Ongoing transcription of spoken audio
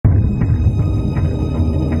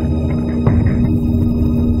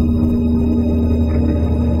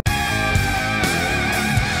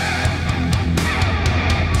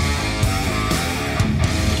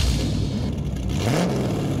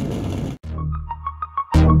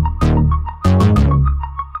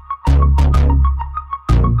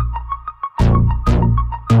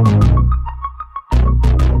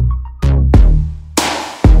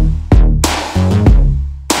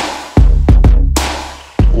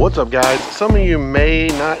What's up, guys? Some of you may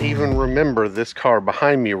not even remember this car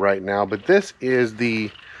behind me right now, but this is the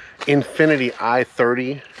Infiniti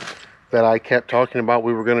I30 that I kept talking about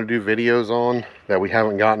we were going to do videos on that we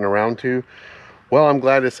haven't gotten around to. Well, I'm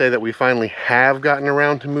glad to say that we finally have gotten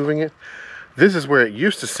around to moving it. This is where it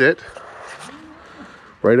used to sit,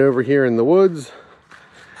 right over here in the woods,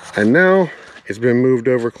 and now it's been moved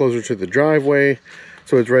over closer to the driveway,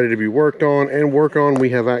 so it's ready to be worked on, and work on we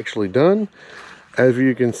have actually done. As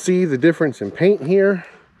you can see the difference in paint here,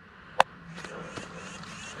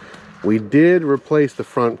 we did replace the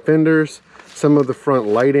front fenders, some of the front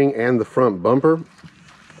lighting, and the front bumper.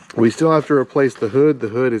 We still have to replace the hood. The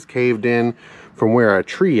hood is caved in from where a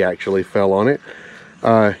tree actually fell on it.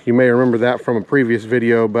 You may remember that from a previous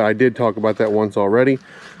video, but I did talk about that once already.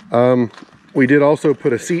 We did also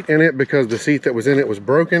put a seat in it because the seat that was in it was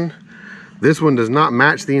broken. This one does not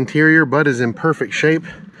match the interior, but is in perfect shape.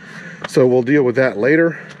 So we'll deal with that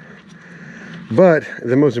later. But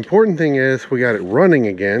the most important thing is we got it running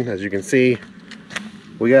again. As you can see,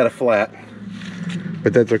 we got a flat,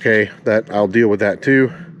 but that's okay. That I'll deal with that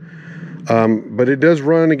too. But it does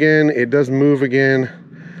run again. It does move again.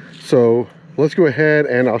 So let's go ahead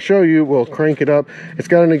and I'll show you. We'll crank it up. It's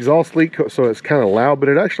got an exhaust leak, so it's kind of loud, but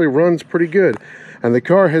it actually runs pretty good. And the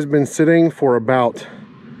car has been sitting for about,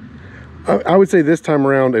 I would say this time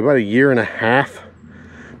around, about 1.5 years.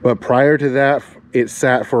 But prior to that, it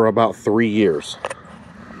sat for about 3 years.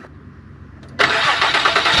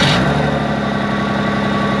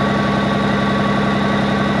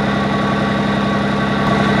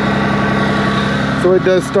 So it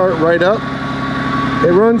does start right up.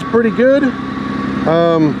 It runs pretty good.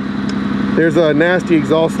 There's a nasty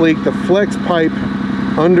exhaust leak. The flex pipe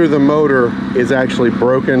under the motor is actually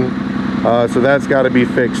broken. So that's got to be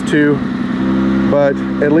fixed too. But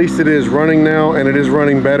at least it is running now, and it is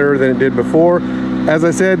running better than it did before. As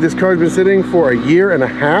I said, this car's been sitting for 1.5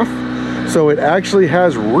 years, so it actually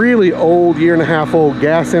has really old 1.5 year old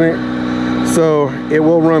gas in it. So it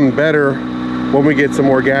will run better when we get some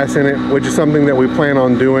more gas in it, which is something that we plan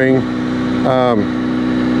on doing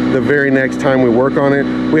the very next time we work on it.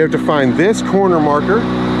 We have to find this corner marker,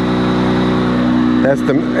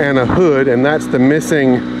 and a hood, and that's the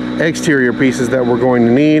missing exterior pieces that we're going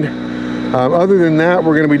to need. Other than that,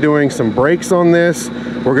 we're going to be doing some brakes on this.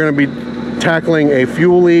 We're going to be tackling a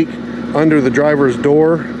fuel leak under the driver's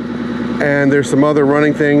door, and there's some other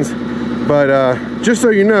running things. But just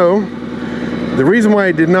so you know, the reason why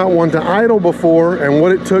I did not want to idle before and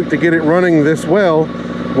what it took to get it running this well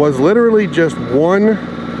was literally just one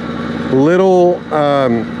little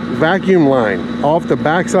vacuum line off the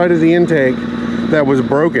backside of the intake that was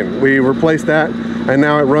broken. We replaced that, and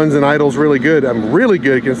now it runs and idles really good. I'm really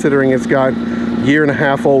good considering it's got 1.5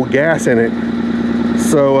 year old gas in it.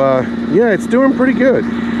 So yeah, it's doing pretty good.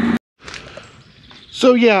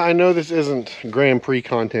 So yeah, I know this isn't Grand Prix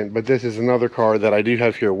content, but this is another car that I do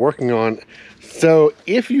have here working on. So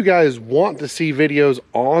if you guys want to see videos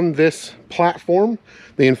on this platform,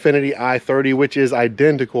 the Infiniti I30, which is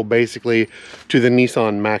identical basically to the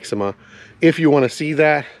Nissan Maxima, if you want to see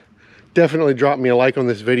that, definitely drop me a like on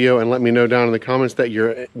this video and let me know down in the comments that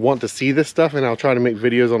you want to see this stuff, and I'll try to make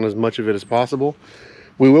videos on as much of it as possible.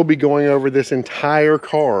 We will be going over this entire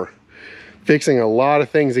car, fixing a lot of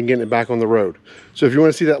things and getting it back on the road. So if you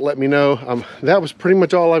want to see that, let me know. That was pretty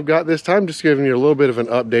much all I've got this time, just giving you a little bit of an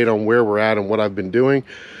update on where we're at and what I've been doing.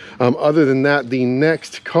 Other than that, the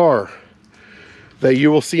next car that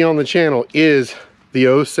you will see on the channel is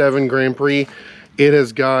the 07 Grand Prix. It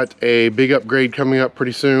has got a big upgrade coming up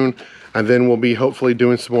pretty soon, and then we'll be hopefully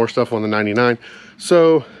doing some more stuff on the 99.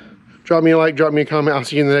 So drop me a like, drop me a comment. I'll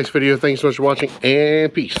see you in the next video. Thanks so much for watching,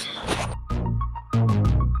 and peace.